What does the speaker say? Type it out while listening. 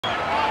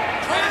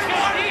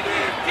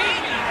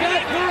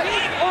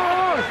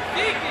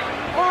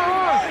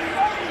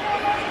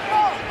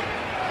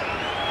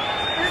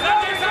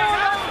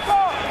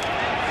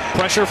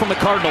Pressure from the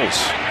Cardinals.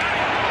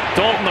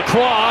 Dalton the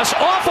cross,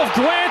 off of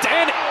Grant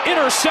and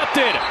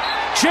intercepted.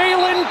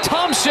 Jalen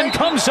Thompson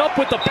comes up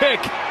with the pick.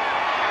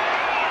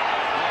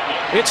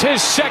 It's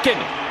his second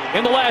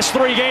in the last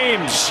 3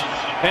 games.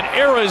 And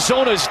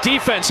Arizona's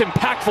defense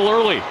impactful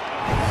early.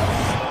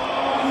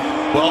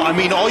 Well, I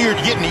mean, all you're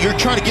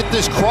trying to get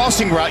this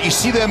crossing route. You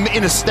see them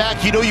in a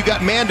stack. You know you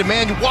got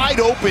man-to-man, wide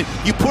open.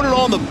 You put it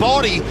on the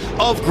body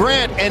of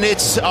Grant, and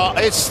it's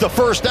the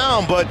first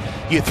down. But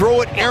you throw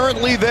it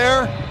errantly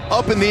there,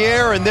 up in the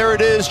air, and there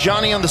it is.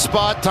 Johnny on the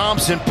spot.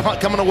 Thompson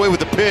coming away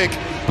with the pick.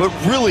 But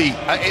really,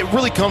 it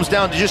really comes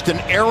down to just an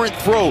errant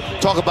throw.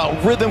 Talk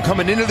about rhythm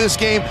coming into this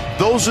game.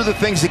 Those are the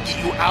things that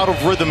get you out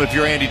of rhythm if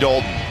you're Andy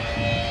Dalton.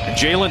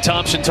 Jalen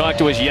Thompson talked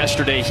to us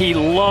yesterday. He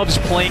loves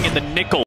playing in the nickel.